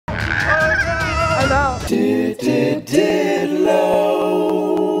DITLO.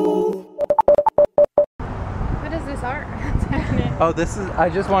 What is this art? Oh, this is, I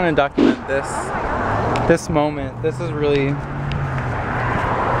just want to document this. This moment. This is really... It's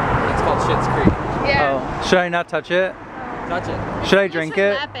called Schitt's Creek. Yeah. Oh, should I not touch it? Touch it. Should I drink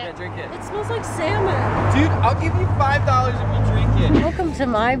it? Yeah, drink it. It smells like salmon. Dude, I'll give you $5 if you drink it. Welcome to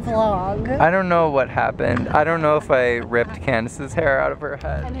my vlog. I don't know what happened. I don't know if I ripped Candace's hair out of her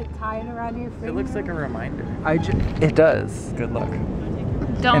head. And it tied around your finger. It looks like a reminder. It does. Good luck.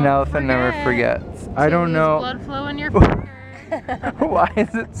 Don't An elephant never forgets. I don't know. Blood flow in your finger. Why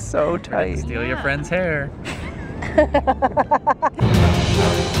is it so tight? Steal your friend's hair.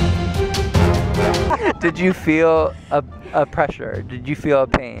 Did you feel a pressure? Did you feel a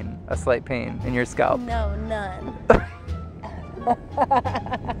pain? A slight pain in your scalp? No, none.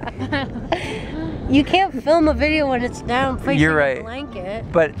 You can't film a video when it's down facing You're right. a blanket.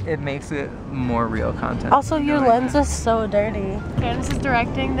 But it makes it more real content. Also, your lens is so dirty. Candace is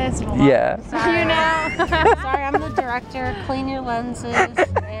directing this vlog. Yeah. Sorry. You know. Sorry, I'm the director. Clean your lenses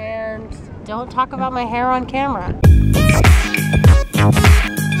and don't talk about my hair on camera.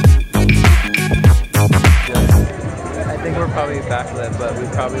 I think we're probably backlit, but we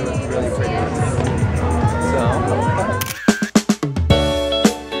probably look really pretty. So.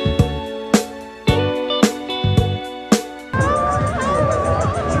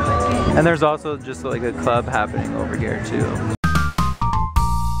 And there's also just like a club happening over here too.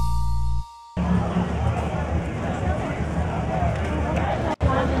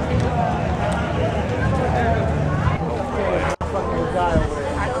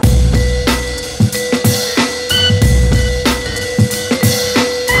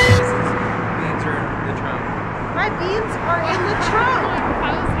 My beans are in the trunk.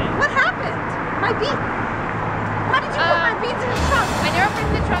 What happened? My beans. How did you put my beans in the trunk? When you're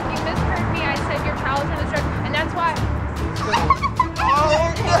opening the trunk, you misheard me. I said your towels are in the trunk, and that's why. Oh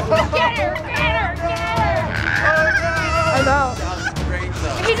no! Get her! Get her! Get her! Oh no! I know. That was great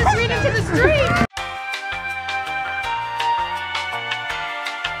though. He just ran into the street.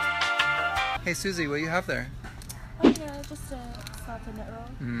 Hey Suzy, what do you have there? Okay, just a salted nut roll.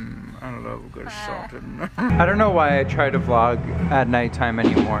 I don't know, good salted. I don't know why I try to vlog at nighttime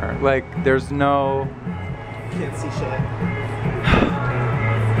anymore. Like, there's no... Can't see shit.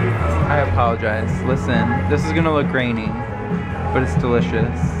 I apologize. Listen, this is gonna look grainy, but it's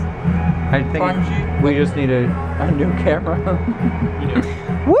delicious. I think we just need a new camera.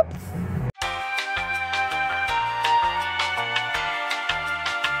 Whoops!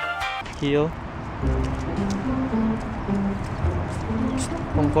 Heel.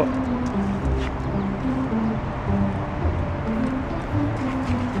 Bongkok.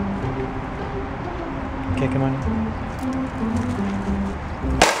 Okay, come on.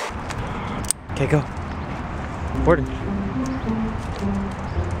 Okay, go. Warden.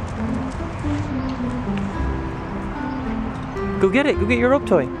 Go get it. Go get your rope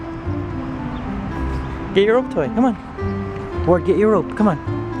toy. Get your rope toy. Come on. Ward, get your rope. Come on.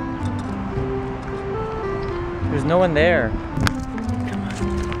 There's no one there.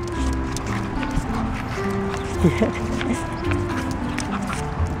 Come on.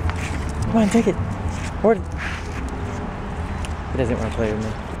 Come on, take it. Warden. He doesn't want to play with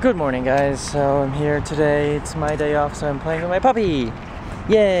me. Good morning, guys. So I'm here today. It's my day off, so I'm playing with my puppy.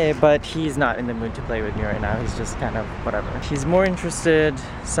 Yay! But he's not in the mood to play with me right now. He's just kind of whatever. He's more interested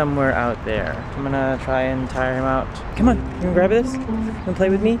somewhere out there. I'm gonna try and tire him out. Come on, you can grab this? You can play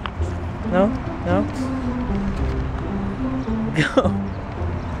with me? No? No? Go!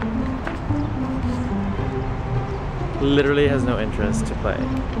 Literally has no interest to play.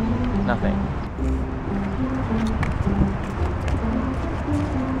 Nothing.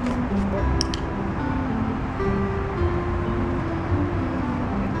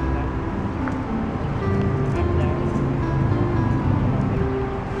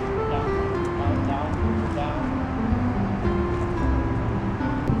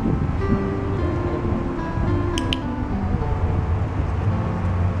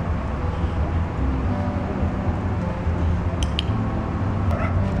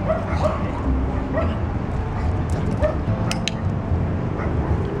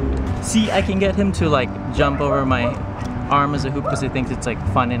 See, I can get him to like jump over my arm as a hoop because he thinks it's like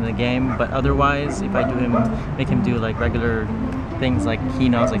fun in the game, but otherwise if I do make him do like regular things like he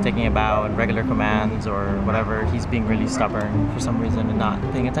knows, like taking a bow and regular commands or whatever, he's being really stubborn for some reason and not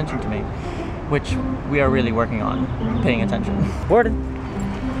paying attention to me, which we are really working on paying attention. Warden!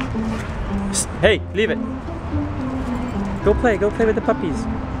 Hey, leave it! Go play with the puppies.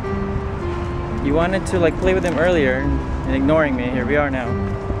 You wanted to like play with them earlier and ignoring me, here we are now.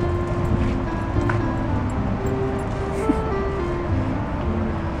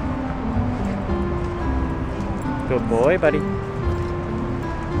 Good boy, buddy.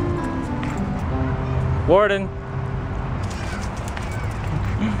 Warden.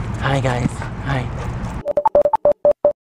 Hi guys. Hi.